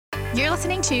You're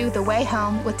listening to The Way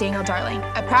Home with Daniel Darling,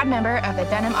 a proud member of the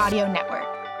Venom Audio Network.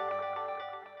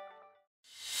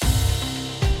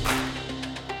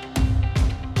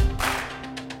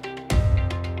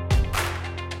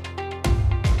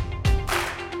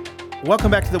 Welcome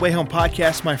back to the Way Home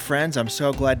podcast, my friends. I'm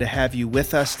so glad to have you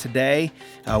with us today.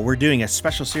 We're doing a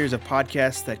special series of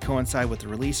podcasts that coincide with the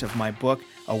release of my book,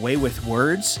 Away with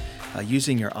Words,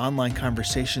 Using Your Online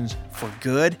Conversations for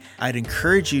Good. I'd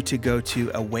encourage you to go to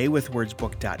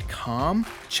awaywithwordsbook.com.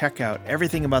 Check out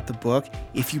everything about the book.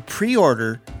 If you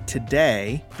pre-order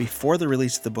today, before the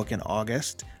release of the book in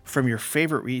August, from your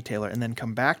favorite retailer and then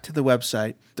come back to the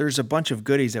website, there's a bunch of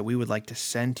goodies that we would like to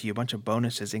send to you, a bunch of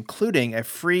bonuses, including a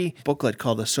free booklet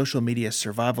called A Social Media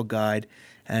Survival Guide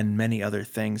and many other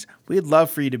things. We'd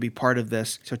love for you to be part of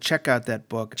this, so check out that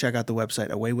book. Check out the website,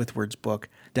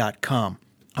 awaywithwordsbook.com.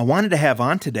 I wanted to have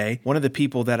on today one of the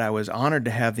people that I was honored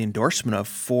to have the endorsement of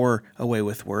for Away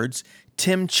with Words,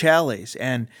 Tim Challies.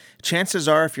 And chances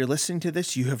are, if you're listening to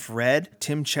this, you have read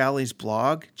Tim Challies'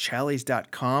 blog,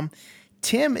 challies.com.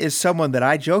 Tim is someone that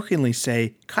I jokingly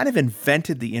say kind of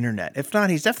invented the internet. If not,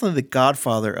 he's definitely the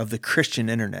godfather of the Christian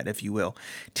internet, if you will.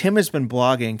 Tim has been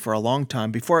blogging for a long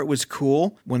time. Before it was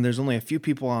cool, when there's only a few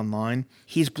people online,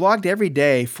 he's blogged every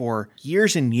day for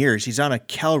years and years. He's on a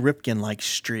Cal Ripken-like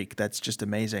streak. That's just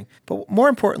amazing. But more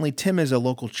importantly, Tim is a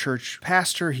local church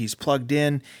pastor. He's plugged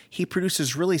in. He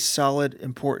produces really solid,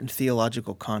 important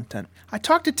theological content. I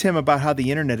talked to Tim about how the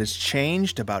internet has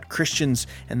changed, about Christians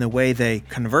and the way they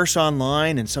converse online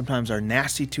and sometimes are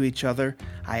nasty to each other.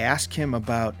 I asked him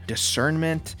about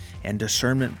discernment and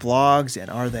discernment blogs, and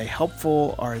are they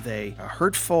helpful? Are they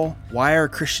hurtful? Why are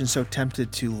Christians so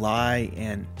tempted to lie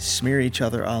and smear each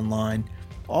other online?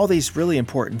 All these really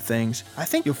important things. I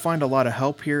think you'll find a lot of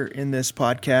help here in this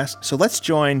podcast. So let's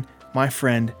join my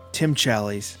friend Tim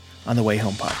Challies on the Way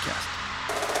Home podcast.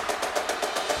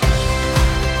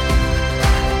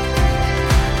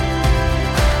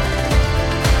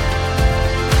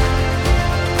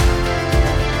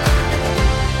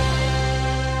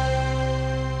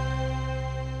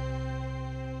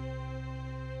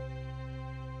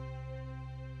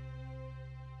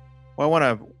 Well, I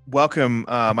want to welcome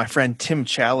my friend Tim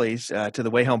Challies to the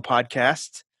Way Home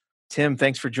podcast. Tim,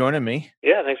 thanks for joining me.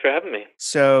 Yeah, thanks for having me.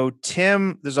 So,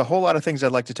 Tim, there's a whole lot of things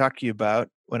I'd like to talk to you about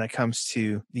when it comes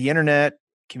to the internet,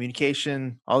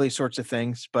 communication, all these sorts of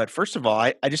things. But first of all,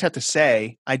 I just have to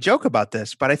say, I joke about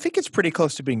this, but I think it's pretty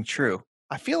close to being true.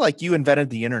 I feel like you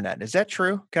invented the internet. Is that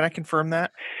true? Can I confirm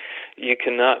that? You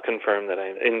cannot confirm that I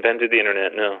invented the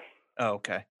internet, no. Oh,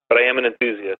 okay. But I am an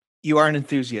enthusiast. You are an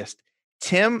enthusiast.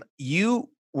 Tim, you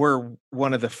were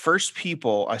one of the first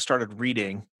people I started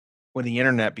reading when the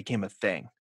internet became a thing.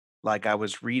 Like I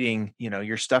was reading,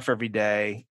 your stuff every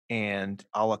day and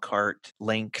a la carte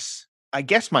links. I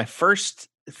guess my first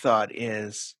thought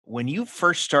is when you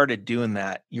first started doing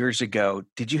that years ago,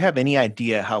 did you have any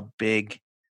idea how big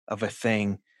of a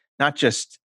thing, not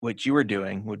just what you were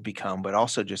doing would become, but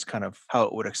also just kind of how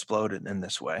it would explode in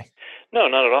this way? No,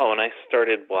 not at all. When I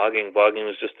started blogging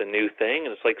was just a new thing,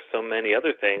 and it's like so many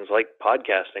other things, like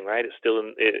podcasting, right? It's still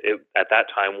at that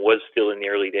time was still in the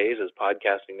early days, as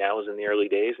podcasting now is in the early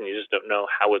days, and you just don't know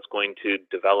how it's going to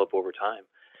develop over time.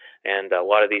 And a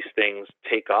lot of these things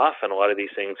take off, and a lot of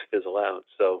these things fizzle out.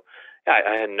 So yeah,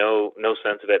 I had no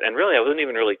sense of it. And really, I wasn't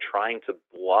even really trying to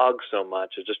blog so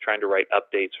much as just trying to write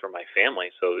updates for my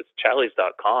family. So it's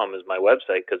Challies.com is my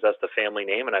website because that's the family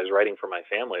name, and I was writing for my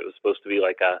family. It was supposed to be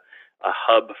like a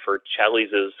hub for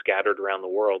Challieses scattered around the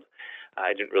world.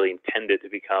 I didn't really intend it to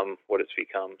become what it's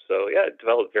become. So yeah, it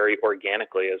developed very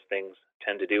organically, as things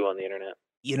tend to do on the internet.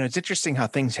 It's interesting how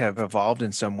things have evolved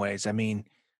in some ways. I mean,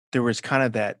 there was kind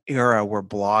of that era where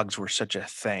blogs were such a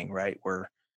thing, right?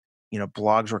 Where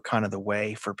blogs were kind of the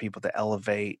way for people to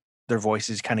elevate their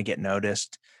voices, kind of get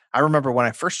noticed. I remember when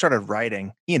I first started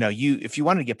writing, if you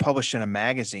wanted to get published in a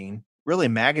magazine, really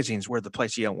magazines were the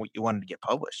place you wanted to get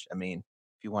published. I mean,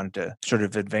 if you wanted to sort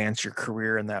of advance your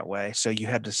career in that way. So you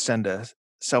had to send a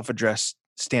self-addressed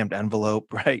stamped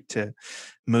envelope, right, to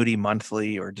Moody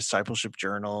Monthly or Discipleship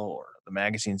Journal or the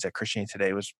magazines that Christianity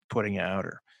Today was putting out,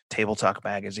 or Table Talk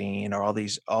magazine, or all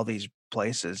these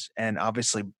places. And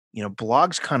obviously,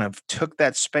 blogs kind of took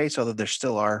that space, although there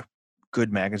still are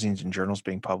good magazines and journals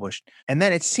being published. And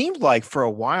then it seemed like for a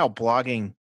while,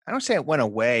 blogging, I don't say it went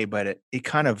away, but it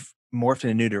kind of morphed in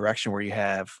a new direction where you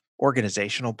have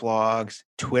organizational blogs.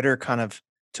 Twitter kind of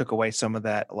took away some of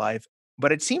that life.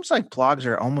 But it seems like blogs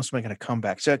are almost making a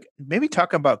comeback. So maybe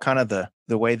talk about kind of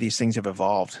the way these things have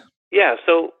evolved. Yeah,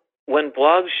 so When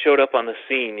blogs showed up on the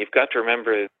scene, you've got to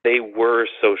remember they were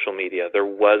social media. There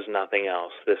was nothing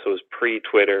else. This was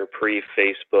pre-Twitter,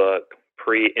 pre-Facebook,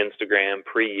 pre-Instagram,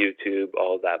 pre-YouTube,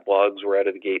 all of that. Blogs were out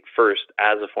of the gate first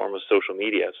as a form of social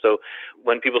media. So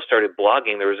when people started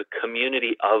blogging, there was a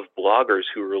community of bloggers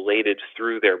who related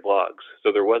through their blogs.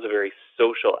 So there was a very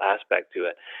social aspect to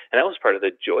it. And that was part of the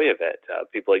joy of it.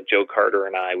 People like Joe Carter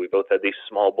and I, we both had these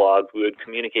small blogs. We would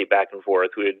communicate back and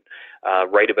forth. We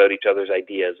would write about each other's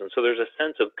ideas. And so there's a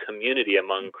sense of community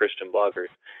among Christian bloggers,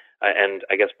 and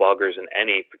I guess bloggers in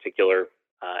any particular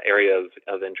area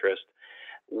of interest.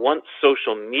 Once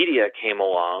social media came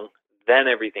along, then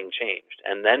everything changed.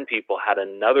 And then people had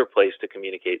another place to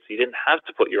communicate. So you didn't have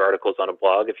to put your articles on a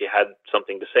blog. If you had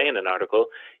something to say in an article,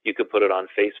 you could put it on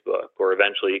Facebook, or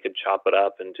eventually you could chop it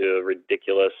up into a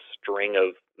ridiculous string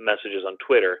of messages on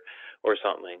Twitter or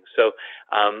something. So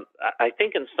I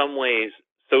think in some ways,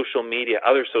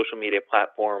 other social media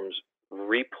platforms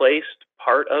replaced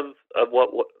part of what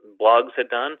blogs had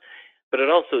done, but it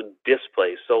also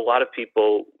displaced. So a lot of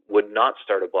people would not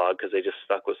start a blog because they just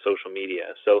stuck with social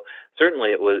media. So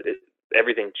certainly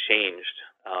everything changed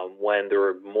when there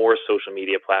were more social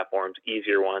media platforms,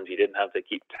 easier ones. You didn't have to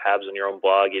keep tabs on your own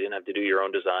blog. You didn't have to do your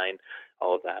own design,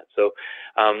 all of that. So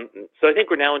I think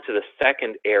we're now into the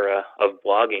second era of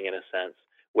blogging in a sense,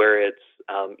 where it's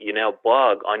you now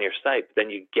blog on your site, but then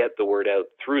you get the word out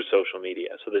through social media.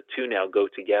 So the two now go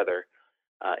together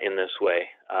in this way,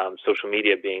 social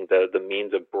media being the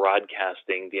means of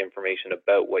broadcasting the information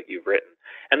about what you've written.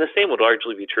 And the same would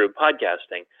largely be true of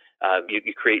podcasting.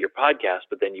 You create your podcast,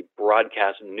 but then you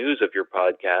broadcast news of your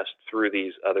podcast through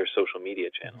these other social media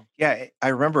channels. Yeah, I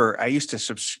remember I used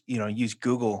to use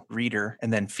Google Reader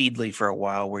and then Feedly for a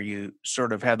while, where you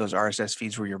sort of have those RSS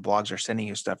feeds where your blogs are sending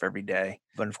you stuff every day.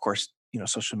 But of course,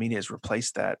 social media has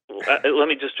replaced that. Let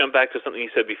me just jump back to something you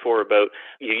said before about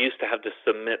you used to have to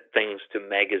submit things to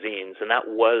magazines, and that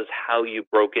was how you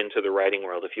broke into the writing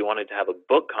world. If you wanted to have a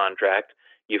book contract,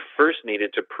 you first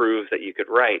needed to prove that you could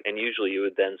write, and usually you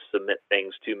would then submit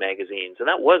things to magazines, and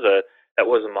that was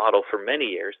a model for many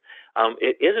years.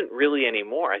 It isn't really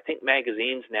anymore. I think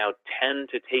magazines now tend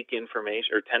to take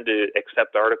information or tend to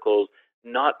accept articles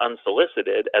not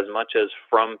unsolicited as much as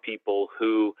from people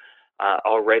who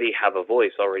already have a voice,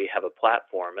 already have a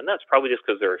platform. And that's probably just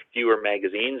because there are fewer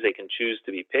magazines. They can choose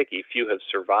to be picky. Few have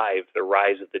survived the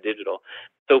rise of the digital.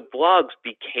 So blogs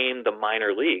became the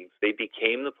minor leagues. They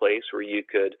became the place where you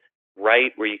could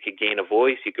write, where you could gain a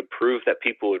voice, you could prove that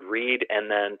people would read,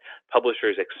 and then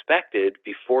publishers expected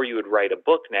before you would write a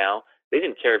book now, they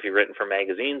didn't care if you'd written for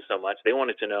magazines so much. They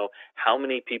wanted to know how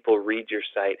many people read your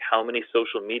site, how many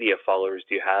social media followers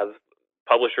do you have.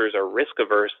 Publishers are risk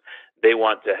averse. They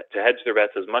want to hedge their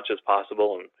bets as much as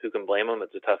possible, and who can blame them?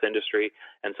 It's a tough industry.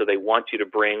 And so they want you to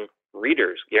bring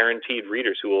readers, guaranteed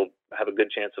readers who will have a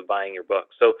good chance of buying your book.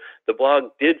 So the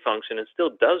blog did function and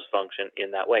still does function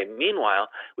in that way. Meanwhile,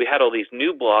 we had all these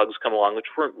new blogs come along, which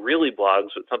weren't really blogs,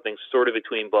 but something sort of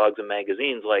between blogs and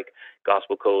magazines like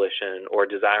Gospel Coalition or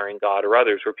Desiring God or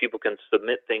others, where people can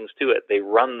submit things to it. They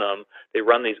run them. They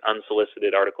run these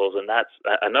unsolicited articles, and that's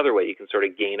another way you can sort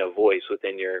of gain a voice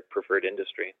within your preferred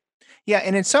industry. Yeah,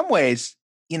 and in some ways,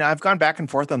 I've gone back and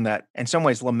forth on that. In some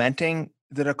ways, lamenting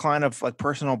the decline of like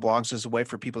personal blogs is a way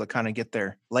for people to kind of get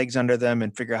their legs under them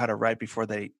and figure out how to write before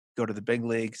they go to the big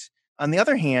leagues. On the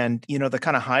other hand, the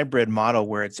kind of hybrid model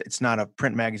where it's not a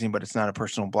print magazine, but it's not a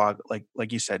personal blog,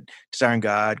 like you said, Desiring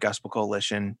God, Gospel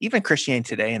Coalition, even Christianity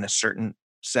Today in a certain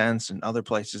sense, and other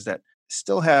places that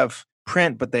still have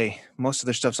print, but most of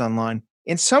their stuff's online.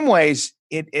 In some ways,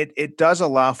 it does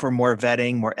allow for more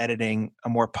vetting, more editing, a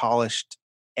more polished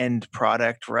end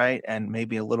product, right? And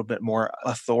maybe a little bit more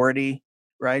authority,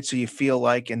 right? So you feel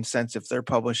like, in a sense, if they're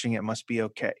publishing, it must be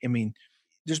okay. I mean,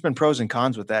 there's been pros and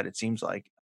cons with that, it seems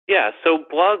like. Yeah, so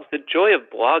blogs, the joy of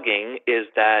blogging is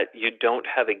that you don't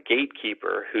have a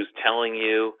gatekeeper who's telling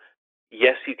you,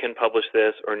 yes, you can publish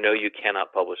this, or no, you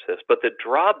cannot publish this. But the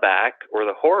drawback or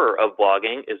the horror of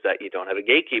blogging is that you don't have a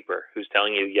gatekeeper who's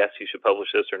telling you, yes, you should publish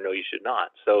this, or no, you should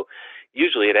not. So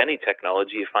usually at any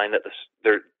technology, you find that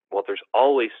there's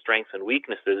always strengths and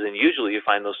weaknesses, and usually you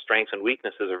find those strengths and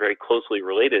weaknesses are very closely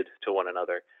related to one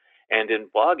another. And in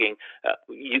blogging,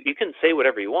 you can say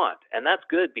whatever you want, and that's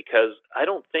good, because I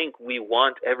don't think we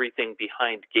want everything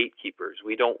behind gatekeepers.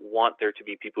 We don't want there to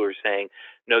be people who are saying,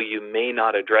 no, you may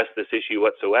not address this issue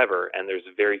whatsoever, and there's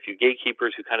very few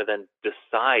gatekeepers who kind of then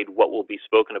decide what will be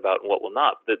spoken about and what will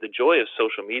not. The joy of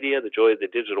social media, the joy of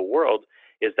the digital world,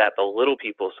 is that the little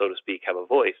people, so to speak, have a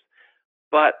voice.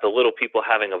 But the little people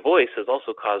having a voice has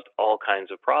also caused all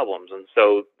kinds of problems, and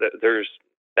so there's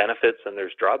benefits and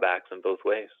there's drawbacks in both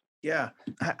ways. Yeah,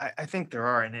 I think there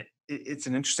are, and it's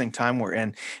an interesting time we're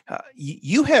in.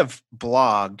 You have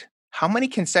blogged how many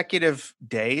consecutive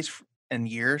days and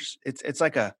years? It's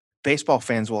like a baseball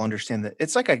fans will understand that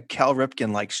it's like a Cal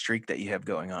Ripken like streak that you have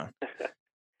going on.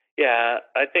 Yeah,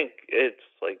 I think it's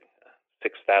like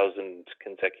 6,000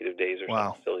 consecutive days or something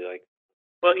Wow. silly like.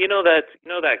 Well, you know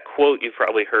that quote you've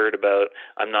probably heard about,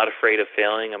 "I'm not afraid of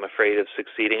failing. I'm afraid of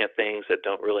succeeding at things that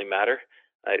don't really matter."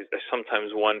 I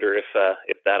sometimes wonder if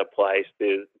that applies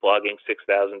to blogging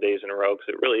 6,000 days in a row, because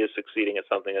it really is succeeding at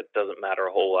something that doesn't matter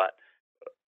a whole lot.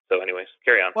 So, anyways,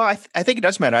 carry on. Well, I think it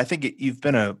does matter. I think you've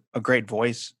been a great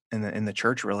voice in the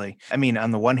church, really. I mean,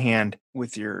 on the one hand,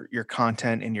 with your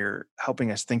content and you're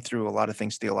helping us think through a lot of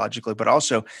things theologically, but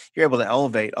also you're able to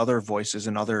elevate other voices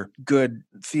and other good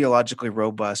theologically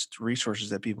robust resources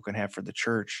that people can have for the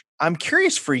church. I'm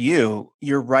curious for you,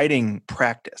 your writing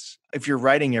practice. If you're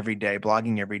writing every day,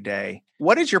 blogging every day,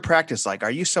 what is your practice like?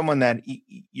 Are you someone that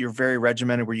you're very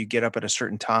regimented, where you get up at a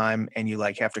certain time and you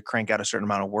like have to crank out a certain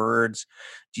amount of words?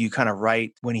 Do you kind of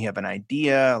write when you have an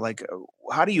idea? Like,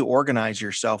 how do you organize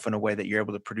yourself in a way that you're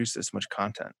able to produce this much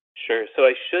content? Sure. So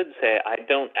I should say I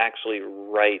don't actually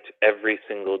write every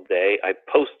single day. I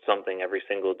post something every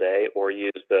single day, or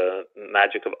use the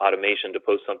magic of automation to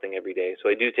post something every day. So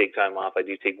I do take time off. I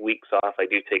do take weeks off. I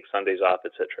do take Sundays off,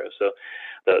 etc. So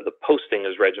the posting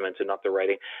is regimented, not the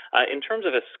writing. In terms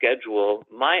of a schedule,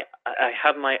 I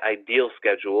have my ideal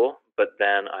schedule, but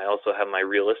then I also have my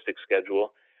realistic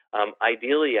schedule.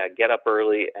 Ideally, I get up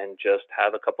early and just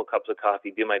have a couple cups of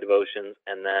coffee, do my devotions,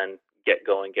 and then get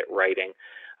going, get writing.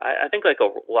 I think, like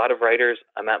a lot of writers,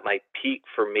 I'm at my peak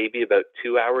for maybe about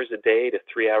 2 hours a day to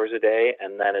 3 hours a day,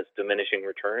 and then it's diminishing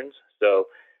returns. So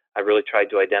I really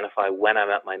tried to identify when I'm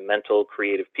at my mental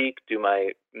creative peak, do my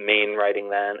main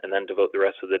writing then, and then devote the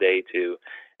rest of the day to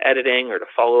editing or to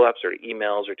follow ups or to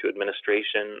emails or to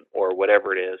administration or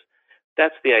whatever it is.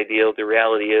 That's the ideal. The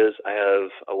reality is, I have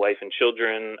a wife and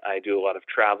children. I do a lot of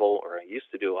travel, or I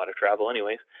used to do a lot of travel,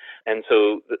 anyways. And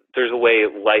so there's a way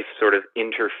life sort of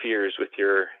interferes with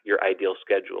your ideal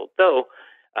schedule. Though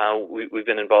we've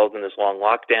been involved in this long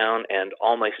lockdown, and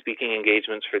all my speaking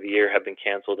engagements for the year have been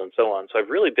canceled, and so on. So I've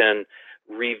really been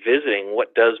revisiting,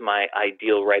 what does my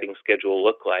ideal writing schedule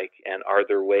look like, and are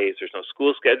there ways? There's no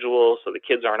school schedule, so the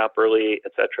kids aren't up early,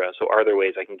 etc. So are there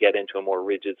ways I can get into a more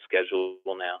rigid schedule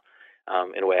now?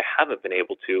 In a way I haven't been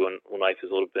able to when life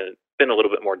has been a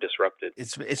little bit more disrupted.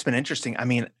 It's been interesting. I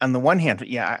mean, on the one hand,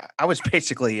 yeah, I was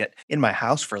basically in my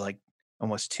house for like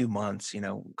almost 2 months,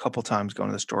 a couple times going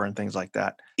to the store and things like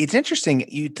that. It's interesting.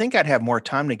 You'd think I'd have more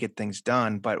time to get things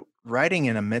done, but writing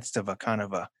in the midst of a kind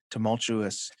of a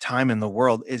tumultuous time in the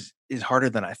world is harder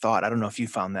than I thought. I don't know if you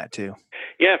found that too.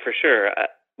 Yeah, for sure.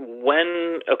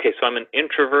 So I'm an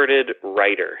introverted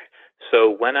writer. So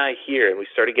when I hear, and we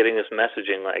started getting this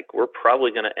messaging, like we're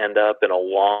probably going to end up in a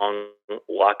long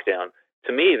lockdown,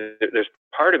 to me, there's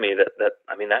part of me that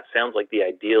I mean, that sounds like the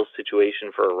ideal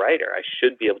situation for a writer. I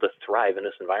should be able to thrive in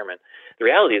this environment. The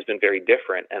reality has been very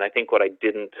different, and I think what I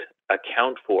didn't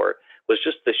account for was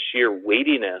just the sheer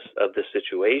weightiness of the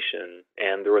situation,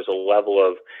 and there was a level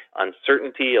of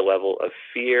uncertainty, a level of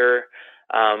fear,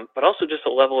 but also just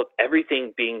a level of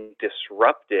everything being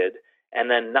disrupted, and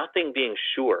then nothing being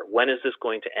sure. When is this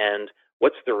going to end?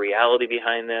 What's the reality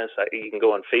behind this? You can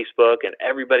go on Facebook and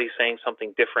everybody's saying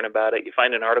something different about it. You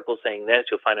find an article saying this,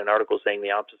 you'll find an article saying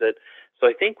the opposite. So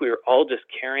I think we were all just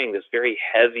carrying this very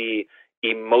heavy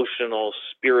emotional,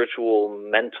 spiritual,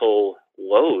 mental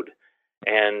load.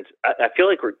 And I feel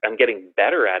like I'm getting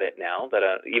better at it now, that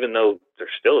even though there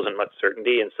still isn't much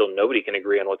certainty and still nobody can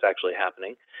agree on what's actually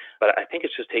happening, but I think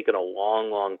it's just taken a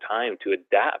long, long time to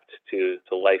adapt to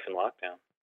life in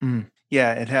lockdown.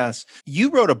 Yeah, it has. You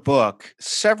wrote a book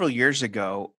several years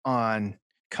ago on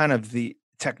kind of the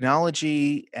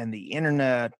technology and the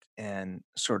internet and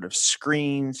sort of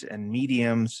screens and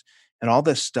mediums and all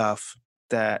this stuff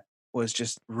that was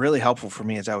just really helpful for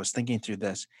me as I was thinking through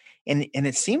this. And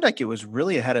it seemed like it was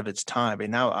really ahead of its time.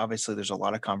 And now obviously there's a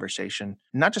lot of conversation,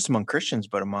 not just among Christians,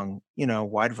 but among, a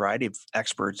wide variety of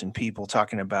experts and people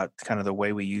talking about kind of the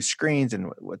way we use screens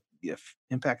and what the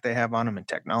impact they have on them and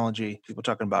technology. People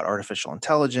talking about artificial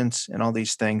intelligence and all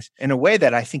these things in a way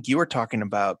that I think you were talking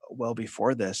about well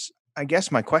before this. I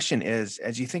guess my question is,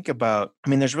 as you think about, I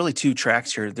mean, there's really two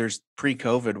tracks here. There's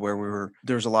pre-COVID where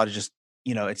there was a lot of just,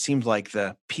 it seemed like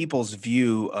the people's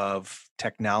view of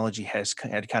technology had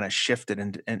kind of shifted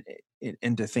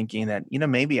into thinking that,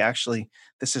 maybe actually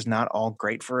this is not all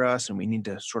great for us and we need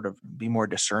to sort of be more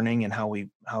discerning in how we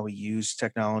use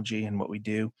technology and what we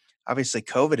do. Obviously,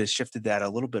 COVID has shifted that a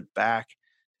little bit back,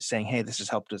 saying, "Hey, this has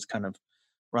helped us kind of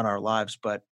run our lives."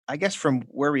 But I guess from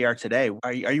where we are today,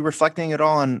 are you reflecting at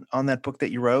all on that book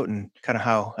that you wrote and kind of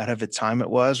how out of its time it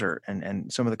was, or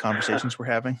and some of the conversations we're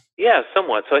having? Yeah,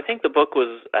 somewhat. So I think the book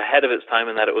was ahead of its time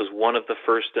in that it was one of the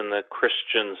first in the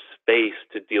Christian space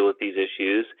to deal with these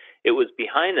issues. It was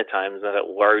behind the times that it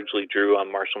largely drew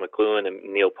on Marshall McLuhan and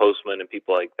Neil Postman and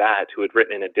people like that who had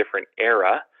written in a different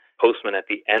era. Postman, at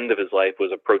the end of his life,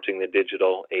 was approaching the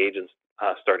digital age and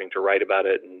starting to write about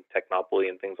it and Technopoly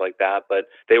and things like that. But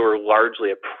they were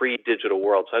largely a pre-digital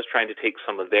world. So I was trying to take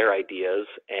some of their ideas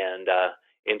and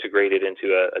integrate it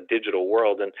into a digital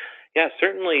world. And yeah,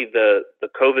 certainly the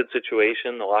COVID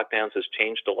situation, the lockdowns has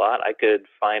changed a lot. I could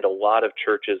find a lot of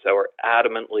churches that were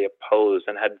adamantly opposed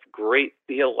and had great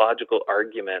theological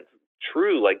arguments,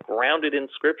 true, like grounded in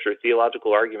scripture,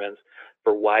 theological arguments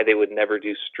for why they would never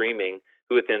do streaming,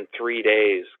 who within 3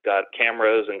 days got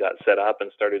cameras and got set up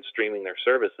and started streaming their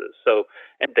services. So,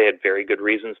 and they had very good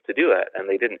reasons to do it. And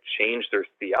they didn't change their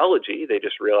theology. They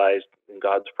just realized in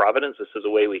God's providence, this is a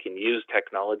way we can use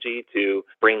technology to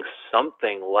bring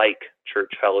something like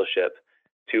church fellowship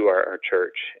to our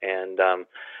church. And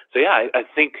so, yeah, I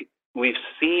think we've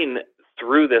seen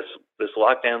through this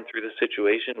lockdown, through this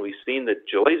situation, we've seen the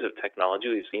joys of technology.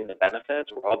 We've seen the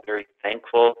benefits. We're all very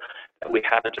thankful that we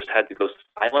haven't just had to go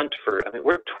silent for, I mean,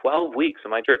 we're 12 weeks in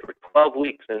my church. We're 12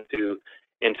 weeks into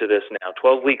this now,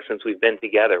 12 weeks since we've been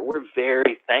together. We're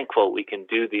very thankful we can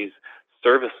do these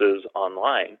services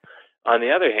online. On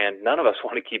the other hand, none of us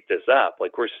want to keep this up.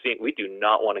 Like we do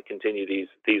not want to continue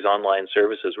these online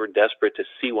services. We're desperate to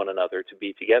see one another, to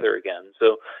be together again.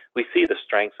 So we see the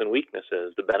strengths and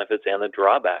weaknesses, the benefits and the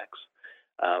drawbacks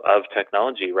of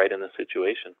technology right in this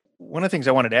situation. One of the things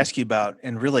I wanted to ask you about,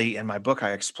 and really in my book,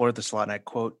 I explored this a lot and I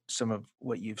quote some of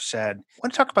what you've said. I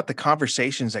want to talk about the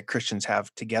conversations that Christians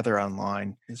have together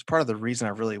online. It's part of the reason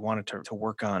I really wanted to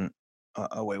work on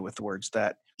Away with Words,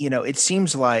 that, it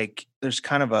seems like there's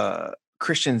kind of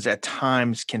Christians at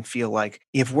times can feel like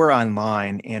if we're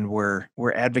online and we're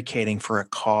advocating for a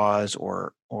cause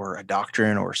or a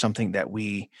doctrine or something that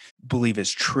we believe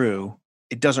is true,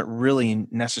 it doesn't really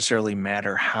necessarily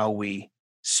matter how we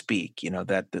speak,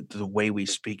 that the way we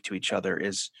speak to each other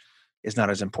is not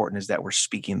as important as that we're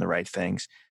speaking the right things.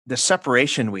 The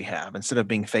separation we have, instead of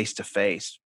being face to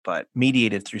face but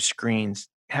mediated through screens,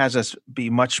 has us be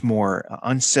much more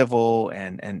uncivil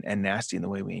and nasty in the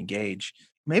way we engage.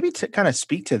 Maybe to kind of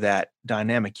speak to that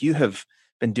dynamic, you have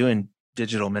been doing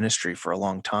digital ministry for a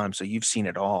long time, so you've seen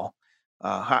it all.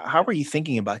 How are you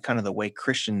thinking about kind of the way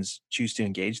Christians choose to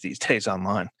engage these days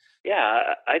online?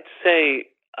 Yeah, I'd say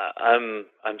I'm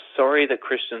sorry that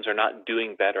Christians are not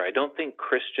doing better. I don't think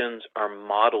Christians are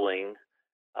modeling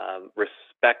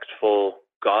respectful,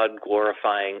 God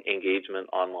glorifying engagement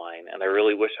online. And I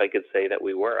really wish I could say that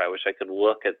we were. I wish I could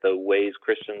look at the ways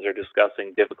Christians are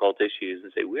discussing difficult issues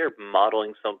and say we are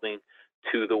modeling something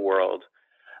to the world.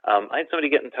 I had somebody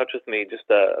get in touch with me just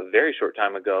a very short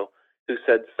time ago who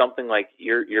said something like,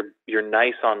 "You're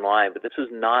nice online, but this is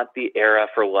not the era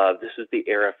for love. This is the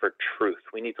era for truth.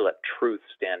 We need to let truth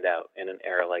stand out in an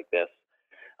era like this."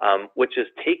 Which is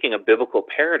taking a biblical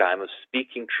paradigm of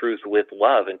speaking truth with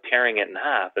love and tearing it in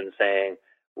half and saying,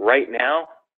 right now,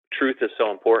 truth is so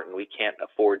important, we can't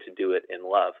afford to do it in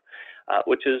love,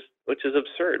 which is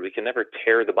absurd. We can never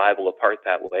tear the Bible apart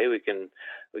that way. We can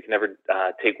never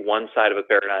take one side of a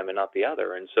paradigm and not the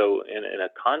other. And so, in a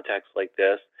context like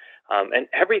this, and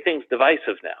everything's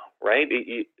divisive now, right?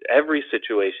 Every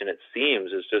situation, it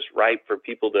seems, is just ripe for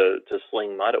people to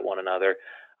sling mud at one another.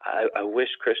 I wish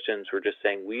Christians were just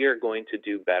saying, we are going to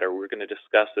do better. We're going to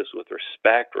discuss this with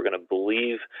respect. We're going to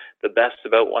believe the best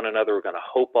about one another. We're going to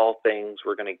hope all things.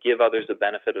 We're going to give others the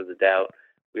benefit of the doubt.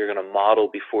 We are going to model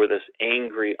before this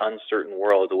angry, uncertain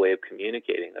world a way of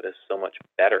communicating that is so much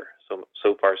better,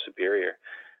 so far superior.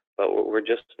 But we're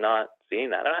just not seeing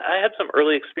that. And I had some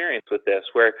early experience with this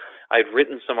where I'd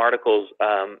written some articles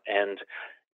and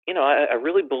I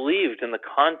really believed in the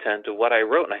content of what I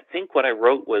wrote. And I think what I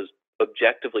wrote was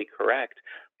objectively correct.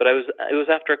 But it was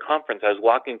after a conference. I was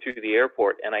walking through the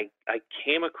airport and I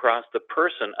came across the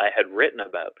person I had written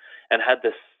about and had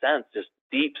this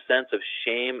deep sense of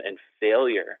shame and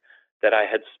failure that I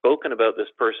had spoken about this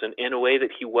person in a way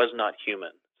that he was not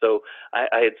human. So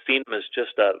I had seen him as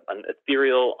just an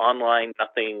ethereal, online,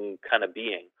 nothing kind of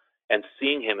being. And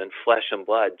seeing him in flesh and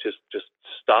blood just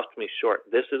stopped me short.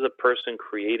 This is a person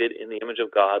created in the image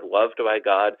of God, loved by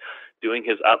God, doing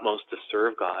his utmost to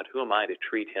serve God. Who am I to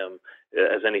treat him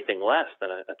as anything less than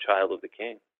a child of the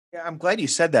King? Yeah, I'm glad you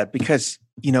said that because,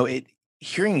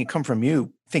 hearing it come from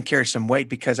you, I think carries some weight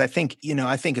because I think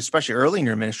especially early in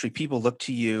your ministry, people look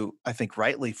to you, I think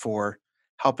rightly, for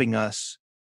helping us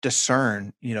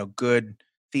discern, good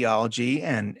theology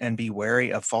and be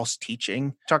wary of false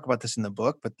teaching. Talk about this in the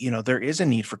book, but there is a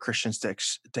need for Christians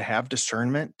to have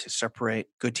discernment to separate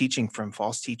good teaching from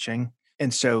false teaching.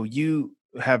 And so you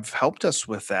have helped us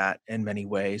with that in many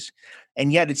ways.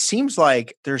 And yet it seems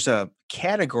like there's a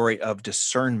category of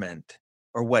discernment,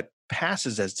 or what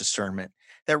passes as discernment,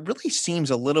 that really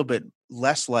seems a little bit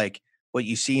less like what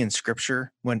you see in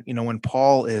scripture when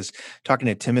Paul is talking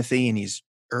to Timothy and he's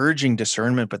urging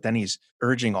discernment, but then he's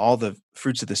urging all the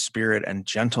fruits of the spirit and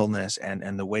gentleness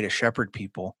and the way to shepherd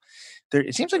people.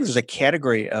 It seems like there's a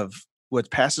category of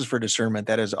what passes for discernment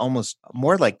that is almost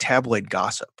more like tabloid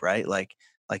gossip, right? Like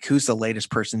who's the latest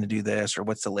person to do this, or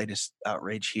what's the latest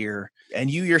outrage here? And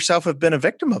you yourself have been a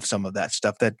victim of some of that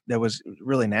stuff that was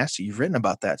really nasty. You've written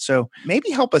about that. So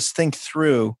maybe help us think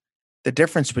through the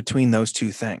difference between those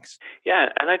two things. Yeah,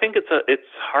 and I think it's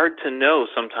hard to know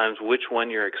sometimes which one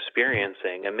you're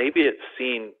experiencing, and maybe it's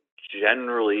seen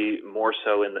generally more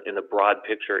so in the broad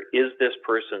picture. Is this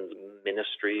person's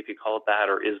ministry, if you call it that,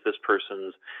 or is this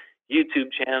person's YouTube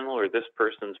channel or this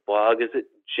person's blog? Is it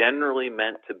generally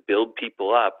meant to build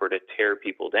people up or to tear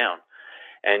people down?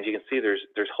 And you can see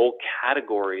there's whole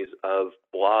categories of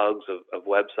blogs, of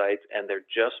websites, and they're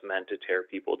just meant to tear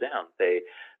people down. They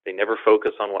never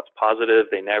focus on what's positive.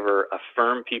 They never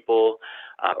affirm people,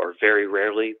 or very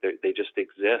rarely. They just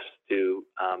exist to.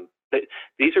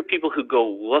 These are people who go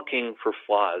looking for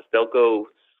flaws. They'll go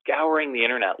scouring the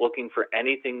internet looking for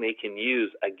anything they can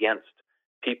use against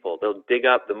people. They'll dig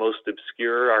up the most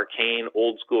obscure, arcane,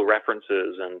 old school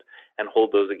references and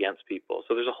hold those against people.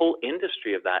 So there's a whole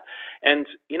industry of that. And,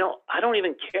 I don't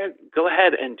even care. Go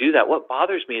ahead and do that. What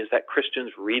bothers me is that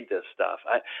Christians read this stuff.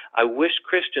 I wish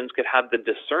Christians could have the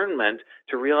discernment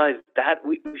to realize that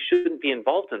we shouldn't be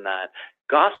involved in that.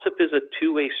 Gossip is a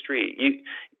two-way street.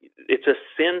 It's a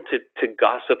sin to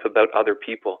gossip about other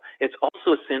people. It's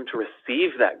also a sin to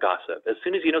receive that gossip. As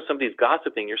soon as you know somebody's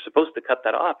gossiping, you're supposed to cut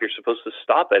that off. You're supposed to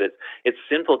stop it. It's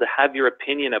sinful to have your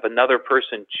opinion of another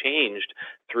person changed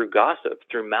through gossip,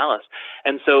 through malice.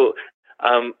 And so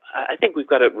I think we've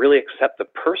got to really accept the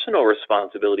personal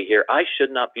responsibility here. I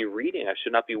should not be reading. I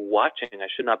should not be watching. I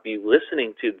should not be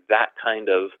listening to that kind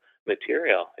of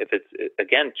material. If it's,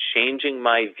 again, changing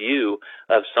my view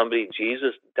of somebody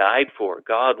Jesus died for,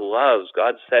 God loves,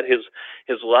 God set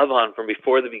his love on from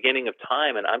before the beginning of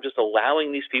time, and I'm just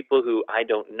allowing these people who I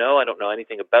don't know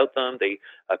anything about them, they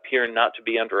appear not to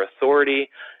be under authority,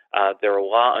 they're a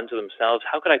law unto themselves.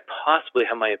 How could I possibly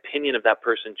have my opinion of that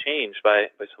person changed by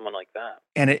someone like that?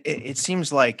 And it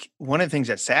seems like one of the things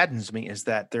that saddens me is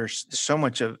that there's so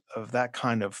much of that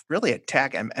kind of really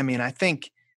attack. I mean, I think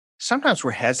sometimes we're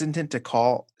hesitant to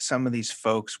call some of these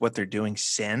folks what they're doing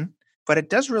sin, but it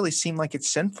does really seem like it's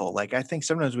sinful. Like, I think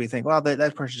sometimes we think, well,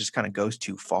 that person just kind of goes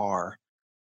too far.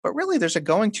 But really, there's a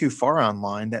going too far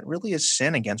online that really is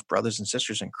sin against brothers and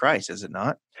sisters in Christ, is it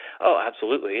not? Oh,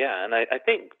 absolutely, yeah. And I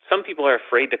think some people are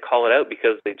afraid to call it out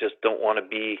because they just don't want to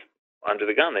be under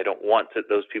the gun. They don't want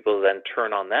those people to then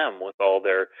turn on them with all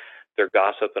their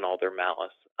gossip and all their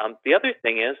malice. The other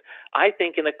thing is, I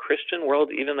think in the Christian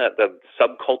world, even the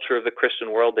subculture of the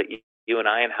Christian world that you and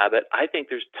I inhabit, I think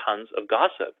there's tons of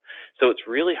gossip. So it's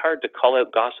really hard to call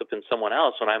out gossip in someone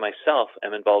else when I myself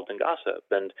am involved in gossip.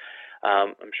 And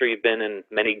I'm sure you've been in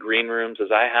many green rooms as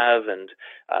I have, and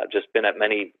just been at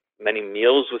many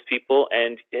meals with people,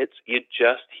 and you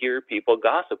just hear people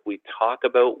gossip. We talk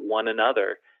about one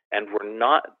another, and we're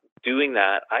not doing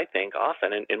that, I think,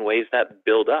 often in ways that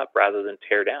build up rather than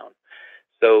tear down.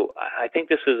 So I think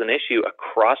this is an issue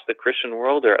across the Christian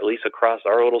world, or at least across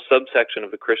our little subsection of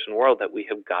the Christian world, that we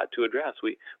have got to address.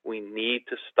 We need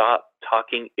to stop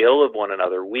talking ill of one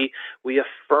another. We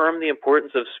affirm the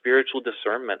importance of spiritual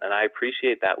discernment, and I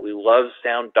appreciate that. We love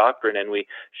sound doctrine, and we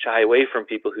shy away from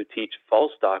people who teach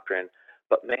false doctrine.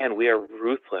 But man, we are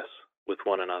ruthless with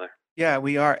one another. Yeah,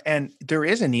 we are. And there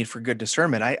is a need for good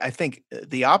discernment. I think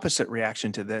the opposite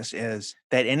reaction to this is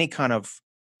that any kind of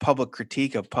public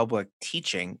critique of public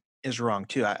teaching is wrong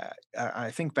too. I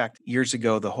think back years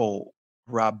ago, the whole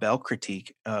Rob Bell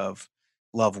critique of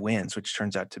Love Wins, which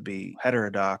turns out to be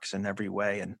heterodox in every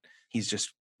way. And he's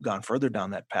just gone further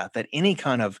down that path, that any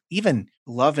kind of even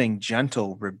loving,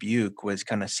 gentle rebuke was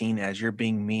kind of seen as you're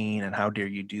being mean and how dare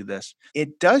you do this.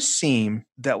 It does seem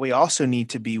that we also need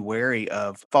to be wary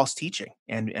of false teaching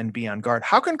and be on guard.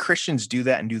 How can Christians do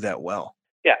that and do that well?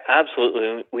 Yeah,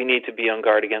 absolutely. We need to be on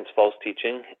guard against false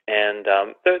teaching. And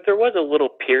there was a little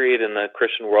period in the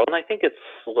Christian world, and I think it's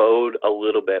slowed a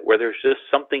little bit, where there's just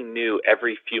something new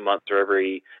every few months or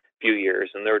every few years.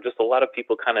 And there were just a lot of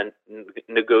people kind of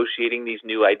negotiating these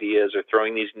new ideas or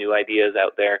throwing these new ideas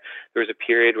out there. There was a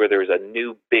period where there was a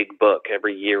new big book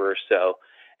every year or so.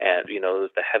 and it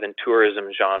was the heaven tourism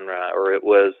genre, or it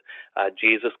was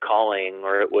Jesus Calling,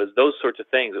 or it was those sorts of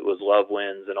things. It was Love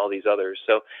Wins and all these others.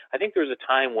 So I think there was a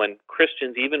time when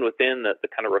Christians, even within the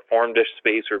kind of reformedish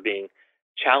space, were being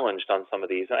challenged on some of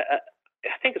these.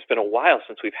 I think it's been a while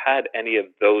since we've had any of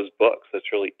those books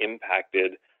that's really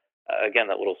impacted, again,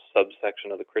 that little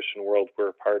subsection of the Christian world we're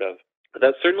a part of. But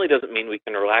that certainly doesn't mean we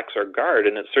can relax our guard,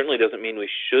 and it certainly doesn't mean we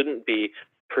shouldn't be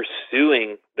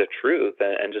pursuing the truth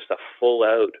and just a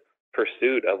full-out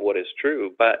pursuit of what is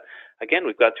true. But again,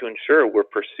 we've got to ensure we're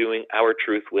pursuing our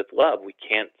truth with love. We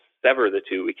can't sever the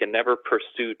two. We can never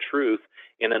pursue truth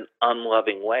in an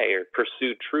unloving way or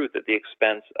pursue truth at the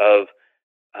expense of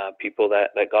people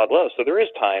that God loves. So there is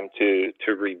time to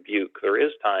rebuke. There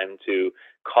is time to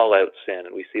call out sin.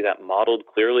 And we see that modeled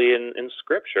clearly in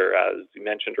Scripture. As you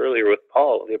mentioned earlier with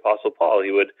Paul, the Apostle Paul,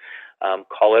 he would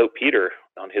call out Peter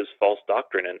on his false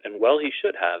doctrine. And well, he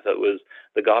should have. That was,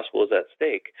 the gospel is at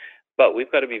stake. But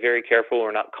we've got to be very careful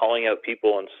we're not calling out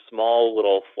people on small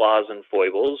little flaws and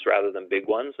foibles rather than big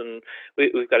ones. And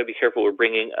we've got to be careful we're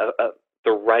bringing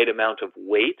the right amount of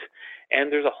weight. And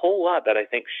there's a whole lot that I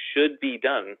think should be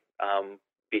done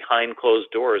behind closed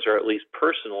doors, or at least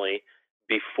personally,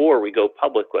 before we go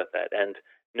public with it. And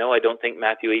no, I don't think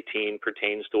Matthew 18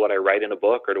 pertains to what I write in a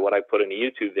book or to what I put in a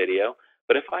YouTube video.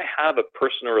 But if I have a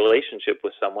personal relationship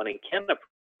with someone and can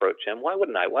approach him, why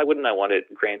wouldn't I? Why wouldn't I want to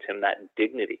grant him that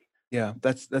dignity? Yeah,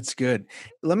 that's good.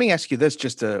 Let me ask you this,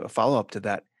 just a follow-up to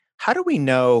that. How do we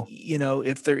know,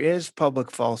 if there is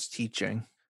public false teaching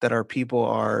that our people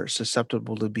are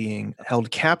susceptible to being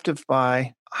held captive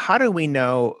by? How do we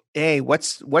know, A,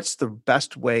 what's the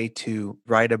best way to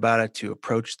write about it, to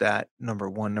approach that, number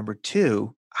one? Number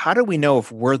two, how do we know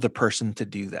if we're the person to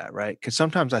do that, right? Because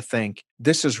sometimes I think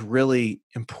this is really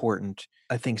important.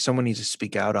 I think someone needs to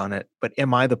speak out on it, but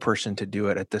am I the person to do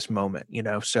it at this moment?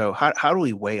 So how do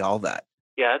we weigh all that?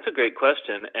 Yeah, that's a great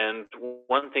question. And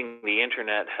one thing the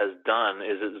internet has done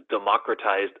is it's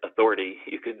democratized authority,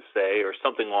 you could say, or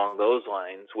something along those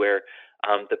lines, where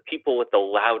the people with the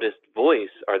loudest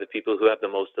voice are the people who have the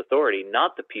most authority,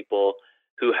 not the people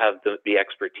who have the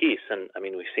expertise. And I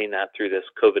mean, we've seen that through this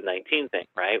COVID-19 thing,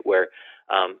 right? Where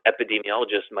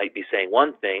epidemiologists might be saying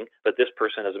one thing, but this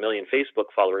person has a million Facebook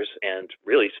followers and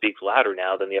really speaks louder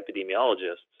now than the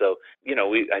epidemiologist. So,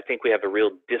 I think we have a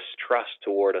real distrust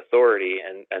toward authority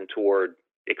and toward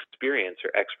experience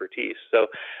or expertise. So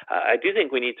I do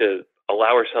think we need to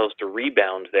allow ourselves to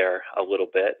rebound there a little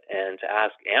bit and to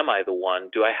ask, am I the one?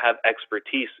 Do I have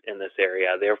expertise in this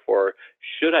area? Therefore,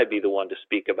 should I be the one to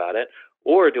speak about it?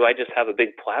 Or do I just have a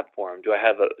big platform? Do I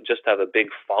just have a big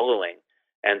following?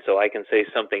 And so I can say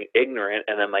something ignorant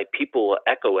and then my people will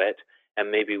echo it,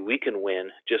 and maybe we can win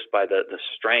just by the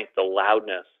strength, the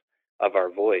loudness of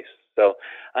our voice. So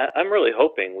I'm really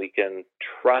hoping we can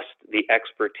trust the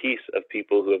expertise of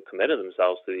people who have committed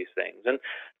themselves to these things. And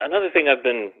another thing I've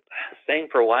been saying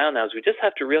for a while now is we just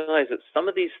have to realize that some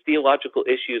of these theological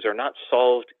issues are not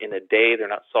solved in a day. They're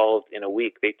not solved in a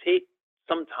week. They take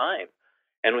some time.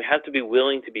 And we have to be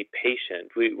willing to be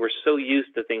patient. We're so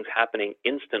used to things happening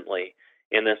instantly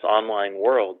in this online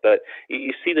world. But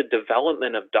you see the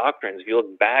development of doctrines. If you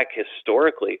look back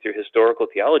historically through historical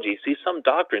theology, you see some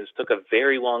doctrines took a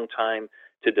very long time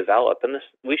to develop. And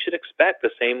we should expect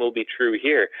the same will be true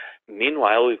here.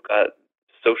 Meanwhile, we've got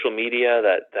social media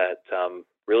that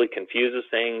really confuses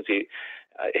things.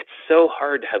 It's so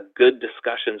hard to have good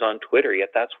discussions on Twitter, yet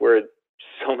that's where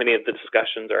so many of the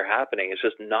discussions are happening. It's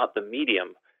just not the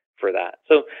medium for that.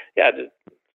 So, yeah, just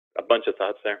a bunch of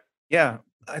thoughts there. Yeah,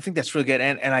 I think that's really good.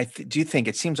 And I do think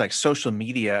it seems like social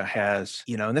media has,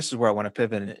 and this is where I want to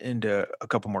pivot into a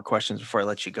couple more questions before I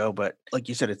let you go. But like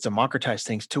you said, it's democratized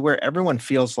things to where everyone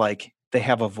feels like they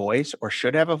have a voice or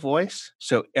should have a voice.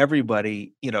 So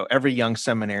everybody, every young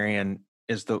seminarian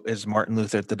is Martin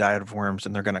Luther at the Diet of Worms,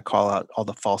 and they're going to call out all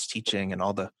the false teaching and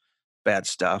all the bad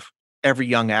stuff. Every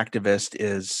young activist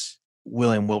is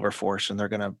William Wilberforce, and they're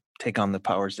going to take on the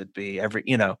powers that be.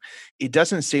 It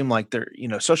doesn't seem like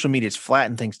social media has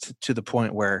flattened things to the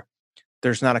point where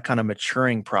there's not a kind of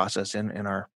maturing process in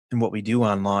what we do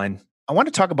online. I want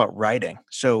to talk about writing.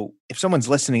 So if someone's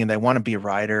listening and they want to be a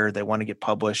writer, they want to get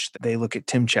published, they look at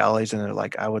Tim Challies and they're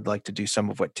like, I would like to do some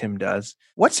of what Tim does.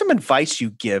 What's some advice you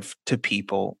give to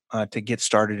people to get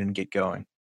started and get going?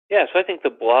 Yeah, so I think the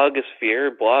blogosphere,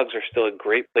 blogs are still a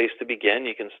great place to begin.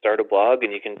 You can start a blog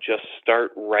and you can just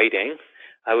start writing.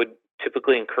 I would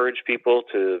typically encourage people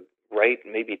to write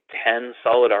maybe 10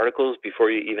 solid articles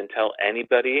before you even tell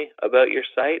anybody about your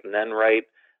site, and then write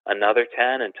another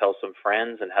 10 and tell some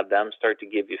friends and have them start to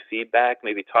give you feedback.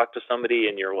 Maybe talk to somebody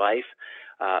in your life,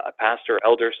 a pastor,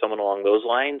 elder, someone along those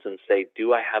lines, and say,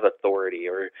 do I have authority,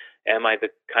 or am I the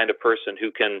kind of person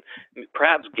who can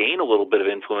perhaps gain a little bit of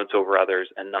influence over others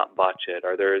and not botch it?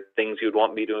 Are there things you'd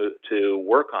want me to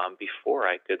work on before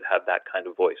I could have that kind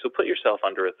of voice? So put yourself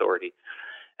under authority.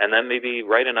 And then maybe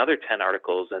write another 10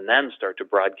 articles and then start to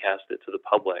broadcast it to the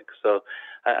public. So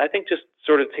I think just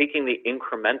sort of taking the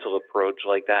incremental approach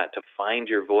like that to find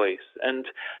your voice, and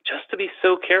just to be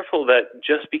so careful that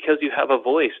just because you have a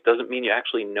voice doesn't mean you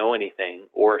actually know anything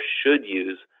or should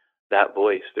use that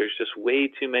voice. There's just way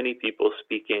too many people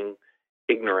speaking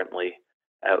ignorantly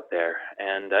out there.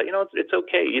 And, it's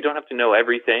okay. You don't have to know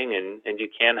everything, and you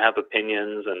can have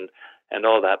opinions and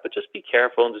all that, but just be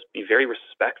careful and just be very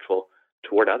respectful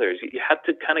toward others. You have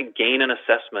to kind of gain an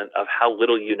assessment of how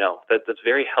little you know. That's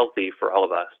very healthy for all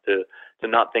of us to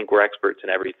not think we're experts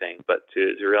in everything, but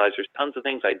to realize there's tons of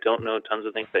things I don't know, tons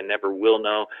of things I never will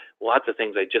know, lots of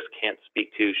things I just can't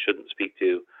speak to, shouldn't speak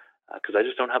to, because I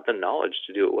just don't have the knowledge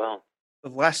to do it well. The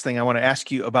last thing I want to ask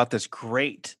you about this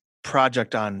great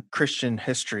project on Christian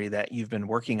history that you've been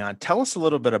working on. Tell us a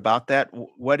little bit about that.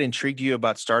 What intrigued you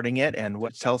about starting it, and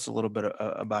tell us a little bit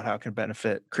about how it can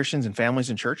benefit Christians and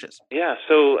families and churches? Yeah,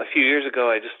 so a few years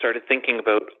ago, I just started thinking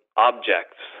about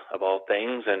objects of all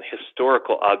things and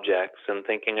historical objects, and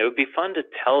thinking it would be fun to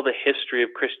tell the history of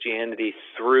Christianity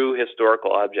through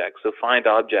historical objects. So find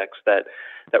objects that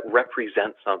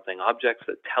represent something, objects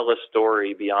that tell a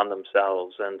story beyond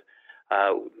themselves. And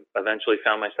eventually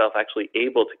found myself actually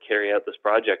able to carry out this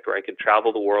project where I could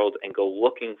travel the world and go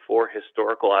looking for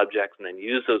historical objects and then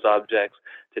use those objects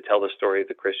to tell the story of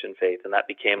the Christian faith. And that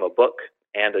became a book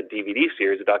and a DVD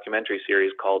series, a documentary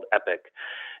series called Epic.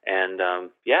 And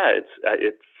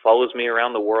it follows me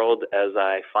around the world as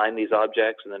I find these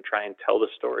objects and then try and tell the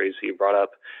stories. You brought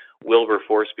up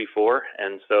Wilberforce before,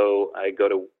 and so I go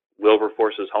to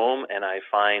Wilberforce's home, and I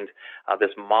find this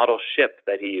model ship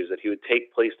that he used, that he would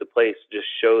take place to place to just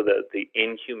show the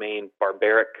inhumane,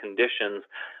 barbaric conditions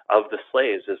of the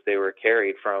slaves as they were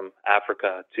carried from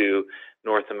Africa to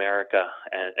North America,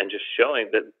 and just showing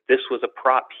that this was a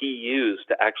prop he used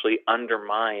to actually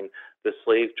undermine the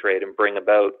slave trade and bring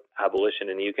about abolition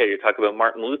in the UK. You talk about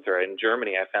Martin Luther. In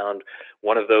Germany, I found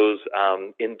one of those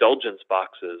indulgence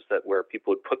boxes where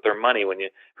people would put their money. When you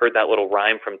heard that little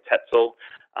rhyme from Tetzel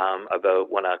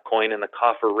about when a coin in the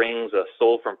coffer rings, a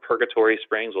soul from purgatory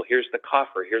springs. Well, here's the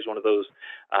coffer. Here's one of those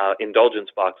indulgence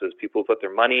boxes. People put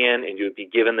their money in, and you would be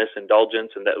given this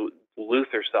indulgence. And that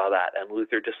Luther saw that, and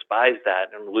Luther despised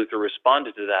that, and Luther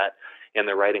responded to that in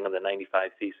the writing of the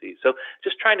 95 Theses. So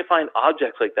just trying to find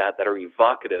objects like that are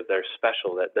evocative, that are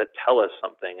special, that tell us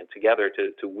something, and together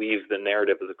to weave the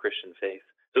narrative of the Christian faith.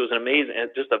 So it was an amazing,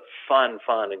 just a fun,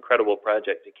 incredible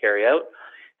project to carry out,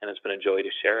 and it's been a joy to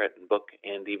share it in book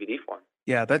and DVD form.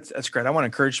 Yeah, that's great. I want to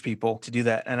encourage people to do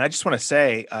that. And I just want to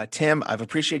say, Tim, I've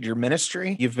appreciated your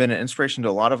ministry. You've been an inspiration to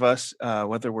a lot of us,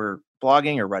 whether we're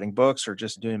blogging or writing books or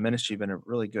just doing ministry. You've been a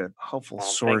really good, helpful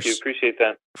source. Thank you. Appreciate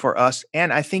that. For us.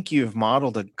 And I think you've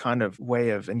modeled a kind of way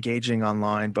of engaging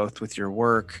online, both with your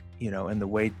work, and the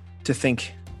way to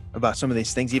think about some of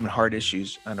these things, even hard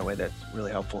issues, in a way that's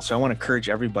really helpful. So I want to encourage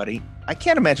everybody. I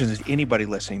can't imagine there's anybody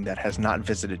listening that has not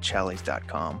visited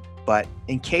Challies.com. But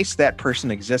in case that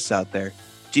person exists out there,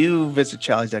 do visit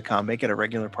Challies.com. Make it a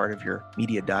regular part of your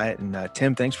media diet. And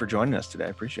Tim, thanks for joining us today. I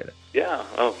appreciate it. Yeah.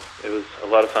 Oh, it was a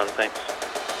lot of fun. Thanks.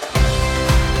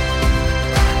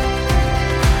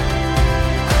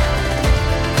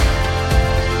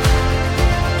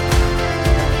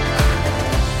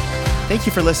 Thank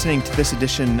you for listening to this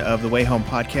edition of the Way Home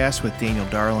podcast with Daniel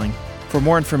Darling. For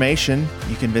more information,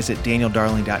 you can visit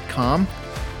danieldarling.com.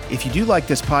 If you do like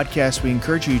this podcast, we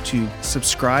encourage you to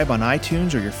subscribe on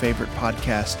iTunes or your favorite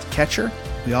podcast catcher.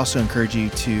 We also encourage you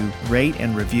to rate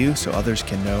and review so others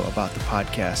can know about the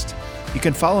podcast. You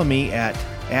can follow me at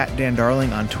Dan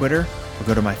Darling on Twitter, or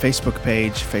go to my Facebook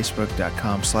page,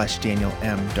 facebook.com/Daniel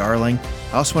M. Darling.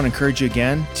 I also want to encourage you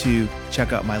again to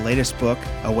check out my latest book,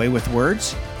 Away with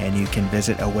Words, and you can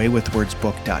visit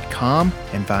awaywithwordsbook.com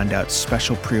and find out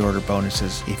special pre-order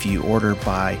bonuses if you order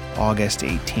by August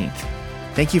 18th.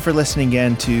 Thank you for listening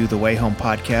again to the Way Home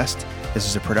podcast. This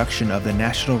is a production of the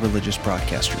National Religious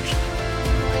Broadcasters.